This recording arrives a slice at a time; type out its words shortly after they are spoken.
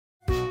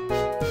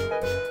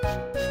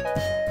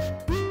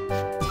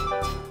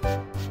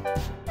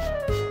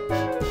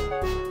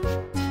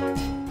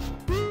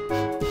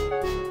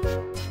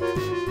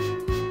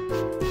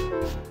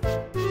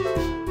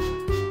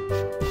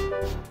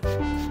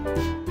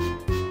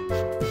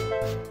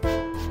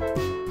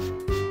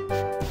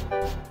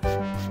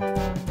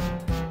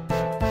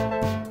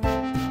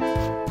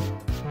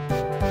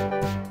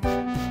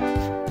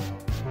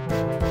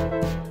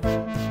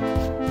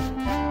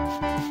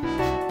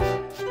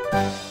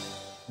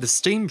The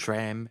steam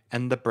tram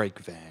and the brake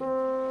van.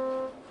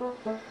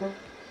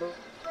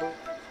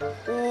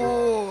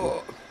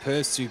 Oh!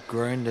 Percy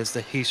groaned as the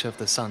heat of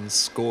the sun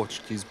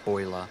scorched his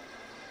boiler.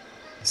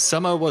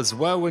 Summer was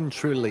well and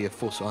truly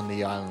afoot on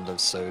the island of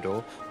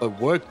Sodor,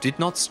 but work did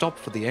not stop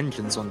for the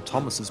engines on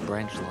Thomas's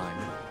branch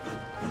line.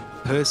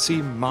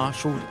 Percy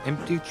marshalled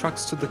empty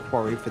trucks to the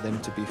quarry for them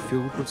to be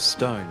filled with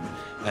stone,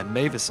 and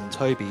Mavis and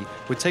Toby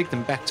would take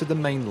them back to the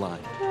main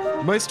line.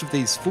 Most of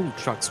these full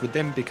trucks would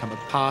then become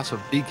a part of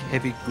big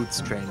heavy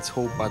goods trains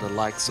hauled by the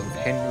likes of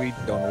Henry,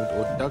 Donald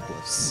or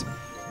Douglas.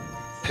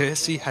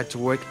 Percy had to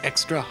work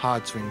extra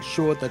hard to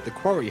ensure that the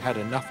quarry had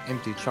enough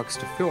empty trucks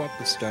to fill up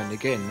the stone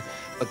again,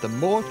 but the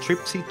more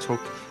trips he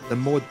took, the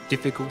more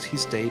difficult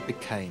his day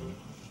became.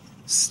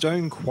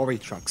 Stone quarry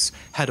trucks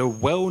had a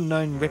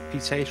well-known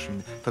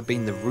reputation for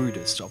being the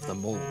rudest of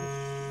them all.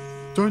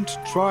 "Don't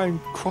try and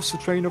cross a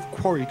train of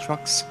quarry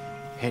trucks,"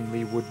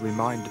 Henry would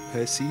remind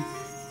Percy.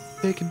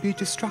 "They can be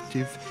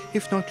destructive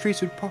if not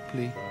treated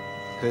properly."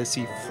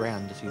 Percy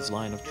frowned at his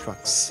line of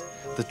trucks.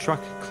 The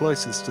truck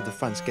closest to the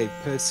front gave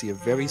Percy a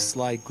very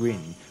sly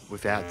grin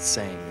without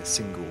saying a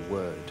single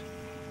word.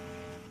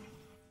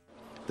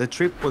 The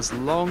trip was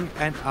long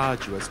and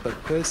arduous,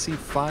 but Percy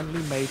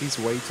finally made his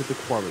way to the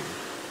quarry.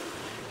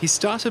 He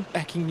started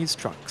backing his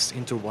trucks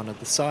into one of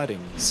the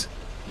sidings.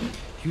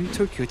 "You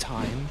took your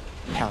time,"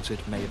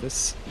 pouted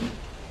Mavis.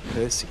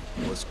 Percy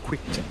was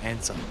quick to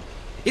answer.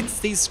 "It's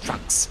these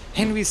trucks.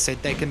 Henry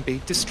said they can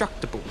be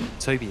destructible."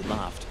 Toby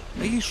laughed.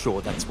 "Are you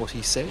sure that's what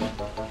he said?"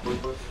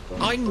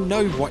 "I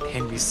know what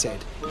Henry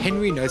said.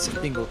 Henry knows a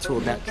thing or two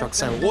about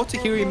trucks, and I ought to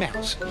hear him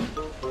out."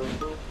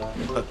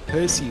 But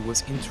Percy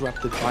was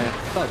interrupted by a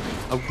thud,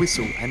 a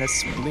whistle and a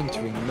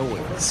splintering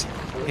noise.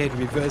 He had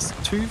reversed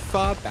too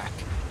far back,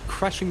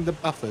 crushing the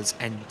buffers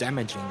and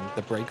damaging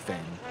the brake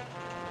van.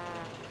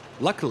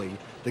 Luckily,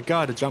 the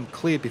guard had jumped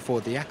clear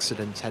before the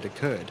accident had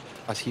occurred,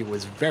 but he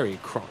was very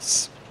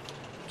cross.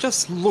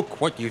 "Just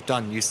look what you've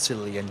done, you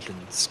silly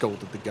engine,"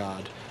 scolded the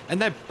guard, "and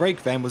that brake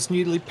van was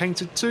newly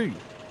painted too."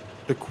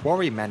 The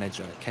quarry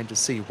manager came to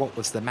see what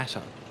was the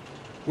matter.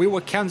 "We were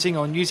counting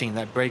on using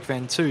that brake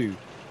van too.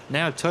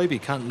 Now Toby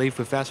can't leave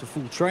without a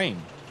full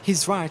train."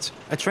 "He's right,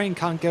 a train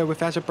can't go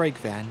without a brake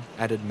van,"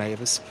 added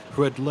Mavis,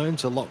 who had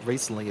learned a lot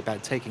recently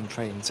about taking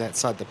trains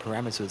outside the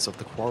parameters of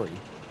the quarry.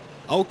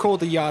 "I'll call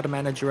the yard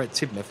manager at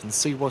Tidmouth and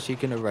see what he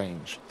can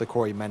arrange," the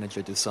quarry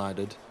manager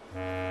decided.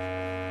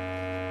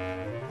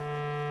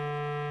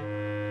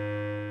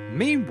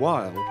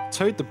 Meanwhile,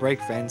 Toad the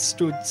brake van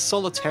stood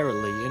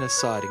solitarily in a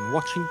siding,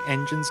 watching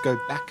engines go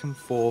back and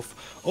forth,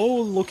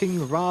 all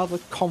looking rather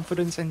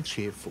confident and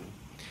cheerful.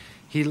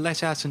 He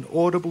let out an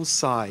audible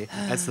sigh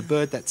as the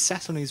bird that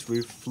sat on his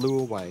roof flew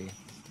away.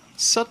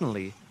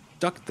 Suddenly,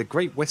 Duck the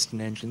Great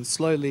Western engine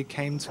slowly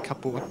came to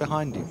couple up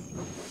behind him.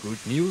 "Good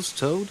news,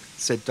 Toad,"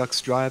 said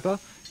Duck's driver.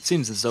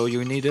 "Seems as though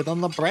you need it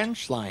on the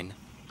branch line."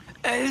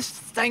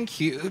 Thank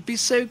you. It would be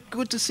so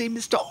good to see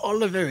Mr.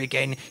 Oliver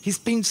again. He's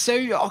been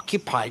so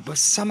occupied with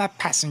summer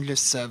passenger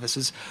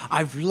services.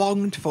 I've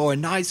longed for a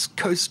nice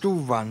coastal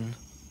run."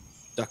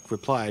 Duck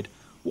replied,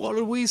 "What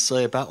did we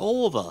say about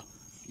Oliver?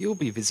 You'll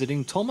be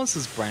visiting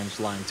Thomas's branch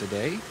line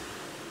today."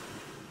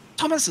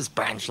 "Thomas's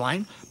branch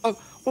line? Oh,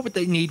 what would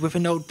they need with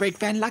an old brake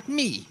van like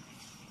me?"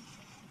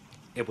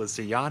 It was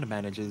the yard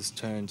manager's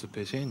turn to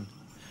put in.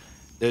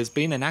 "There's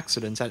been an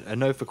accident at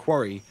Anofa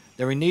Quarry.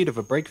 They're in need of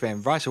a brake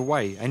van right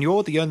away, and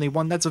you're the only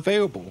one that's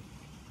available."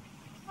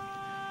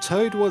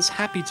 Toad was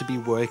happy to be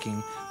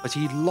working, but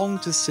he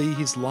longed to see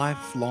his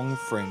lifelong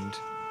friend.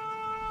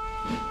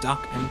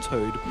 Duck and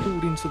Toad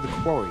pulled into the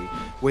quarry,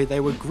 where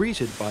they were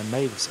greeted by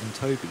Mavis and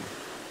Toby.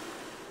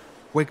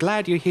 "We're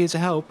glad you're here to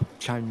help,"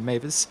 chimed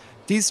Mavis.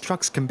 "These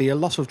trucks can be a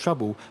lot of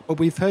trouble, but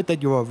we've heard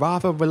that you're a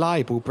rather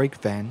reliable brake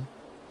van."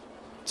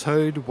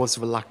 Toad was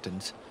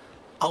reluctant.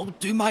 "I'll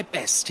do my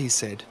best," he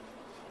said.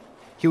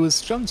 He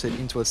was shunted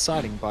into a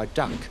siding by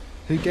Duck,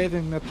 who gave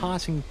him a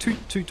parting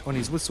toot-toot on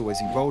his whistle as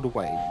he rolled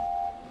away.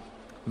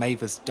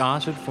 Mavis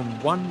darted from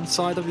one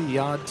side of the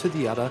yard to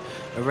the other,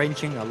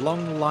 arranging a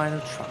long line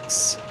of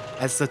trucks.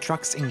 As the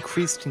trucks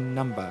increased in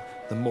number,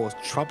 the more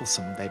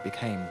troublesome they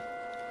became.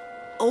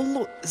 "Oh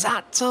look, is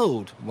that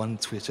Toad?" one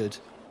twittered.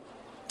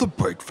 "The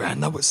brake van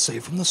that was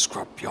saved from the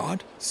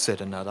scrapyard,"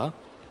 said another.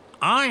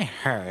 "I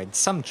heard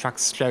some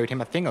trucks showed him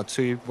a thing or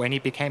two when he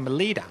became a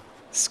leader,"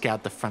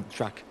 scowled the front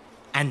truck.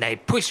 "And they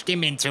pushed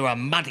him into a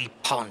muddy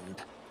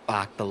pond,"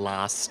 barked the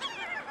last.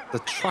 The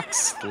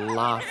trucks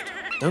laughed.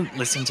 "Don't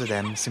listen to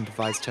them,"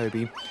 sympathized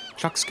Toby.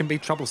 "Trucks can be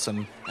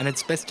troublesome, and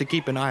it's best to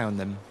keep an eye on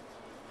them."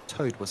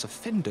 Toad was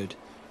offended.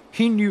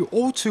 He knew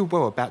all too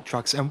well about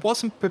trucks and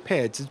wasn't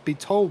prepared to be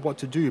told what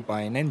to do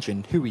by an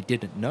engine who he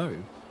didn't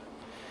know.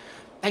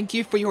 "Thank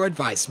you for your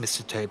advice,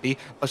 Mr. Toby,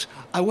 but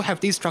I will have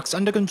these trucks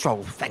under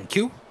control, thank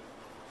you."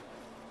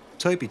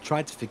 Toby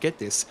tried to forget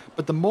this,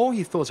 but the more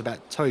he thought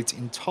about Toad's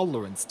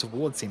intolerance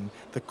towards him,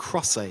 the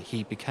crosser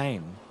he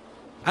became.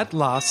 At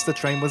last, the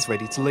train was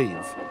ready to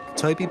leave.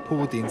 Toby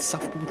pulled the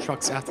insufferable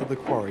trucks out of the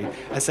quarry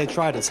as they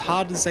tried as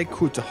hard as they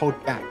could to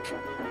hold back.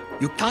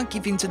 "You can't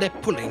give in to their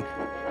pulling.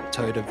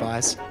 Toad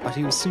advised, but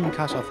he was soon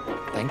cut off.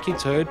 "Thank you,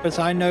 Toad, but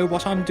I know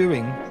what I'm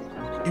doing."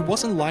 It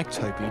wasn't like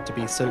Toby to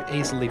be so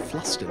easily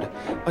flustered,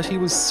 but he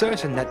was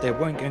certain that there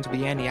weren't going to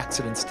be any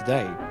accidents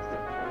today.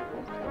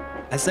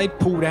 As they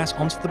pulled out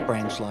onto the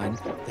branch line,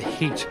 the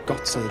heat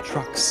got to the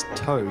trucks,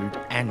 Toad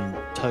and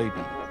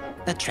Toby.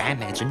 "The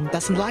tram engine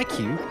doesn't like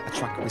you," a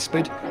truck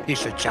whispered. "You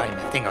should show him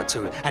a thing or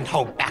two and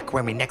hold back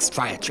when we next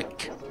try a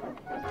trick."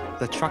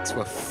 The trucks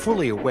were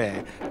fully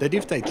aware that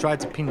if they tried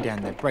to pin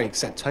down their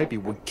brakes, that Toby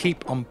would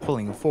keep on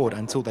pulling forward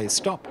until they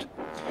stopped.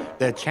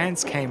 Their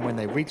chance came when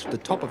they reached the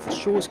top of a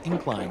short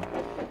incline.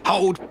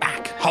 "Hold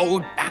back!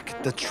 Hold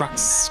back!" The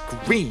trucks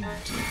screamed.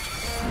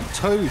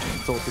 Toad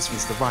thought this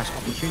was the right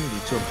opportunity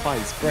to apply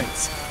his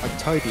brakes, but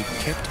Toby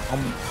kept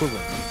on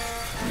pulling.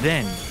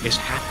 Then it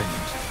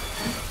happened.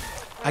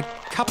 A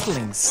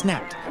coupling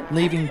snapped,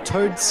 leaving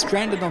Toad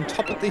stranded on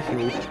top of the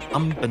hill,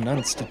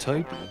 unbeknownst to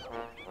Toby.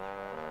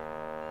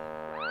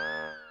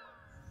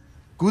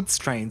 Goods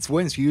trains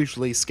weren't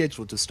usually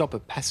scheduled to stop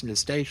at passenger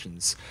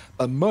stations,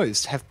 but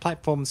most have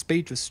platform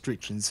speed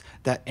restrictions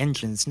that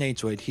engines need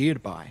to adhere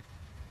by.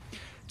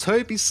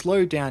 Toby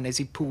slowed down as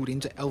he pulled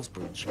into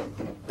Elsbridge.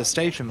 The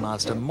station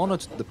master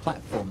monitored the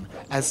platform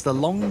as the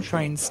long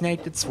train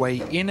snagged its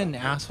way in and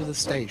out of the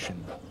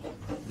station.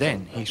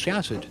 Then he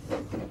shouted,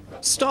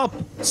 "Stop!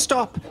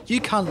 Stop! You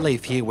can't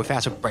leave here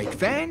without a brake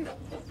van!"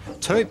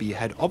 Toby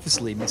had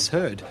obviously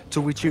misheard,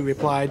 to which he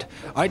replied,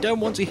 "I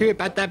don't want to hear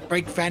about that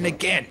brake van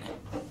again."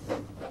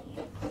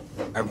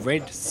 A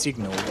red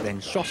signal then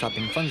shot up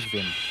in front of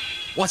him.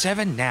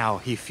 "Whatever now?"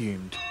 he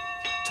fumed.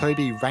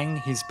 Toby rang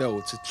his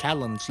bell to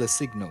challenge the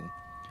signal.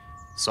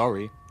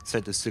 "Sorry,"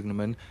 said the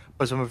signalman,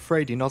 "but I'm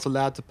afraid you're not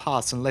allowed to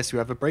pass unless you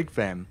have a brake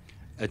van.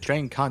 A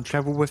train can't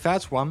travel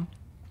without one."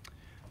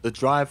 The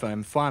driver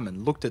and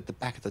fireman looked at the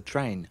back of the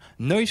train,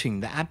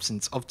 noting the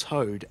absence of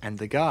Toad and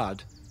the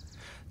guard.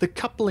 "The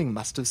coupling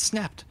must have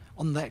snapped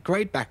on that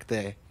grade back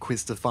there,"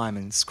 quizzed the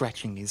fireman,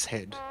 scratching his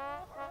head.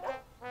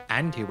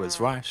 And he was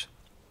right.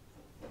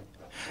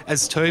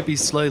 As Toby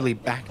slowly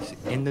backed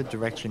in the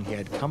direction he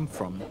had come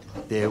from,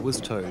 there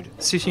was Toad,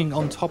 sitting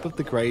on top of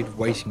the grade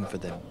waiting for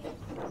them.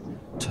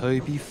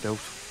 Toby felt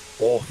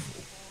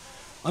awful.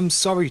 "I'm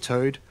sorry,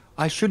 Toad.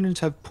 I shouldn't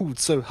have pulled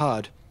so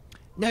hard."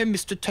 "No,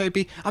 Mr.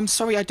 Toby, I'm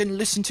sorry I didn't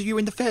listen to you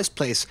in the first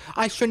place.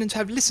 I shouldn't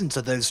have listened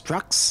to those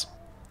trucks."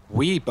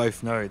 "We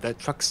both know that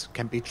trucks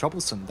can be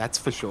troublesome, that's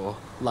for sure,"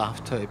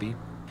 laughed Toby.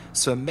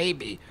 "So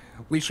maybe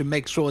we should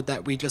make sure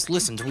that we just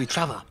listen to each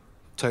other,"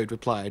 Toad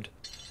replied.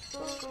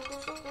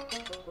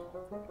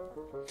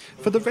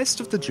 For the rest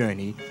of the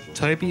journey,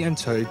 Toby and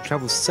Toad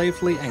travelled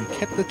safely and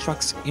kept the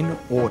trucks in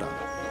order.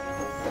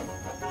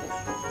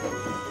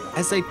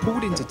 As they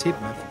pulled into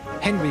Tidmouth,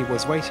 Henry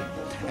was waiting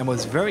and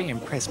was very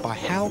impressed by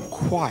how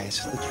quiet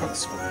the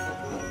trucks were.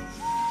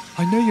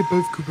 "I know you're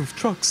both good with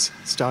trucks,"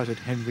 started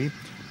Henry,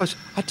 "but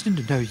I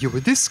didn't know you were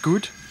this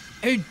good."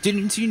 "Oh,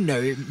 didn't you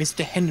know,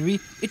 Mr.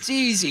 Henry? It's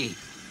easy,"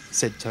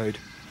 said Toad.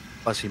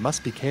 "But you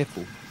must be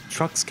careful.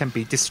 Trucks can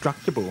be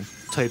destructible,"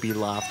 Toby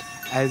laughed,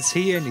 as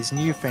he and his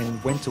new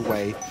friend went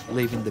away,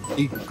 leaving the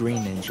big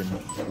green engine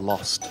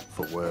lost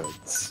for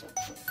words.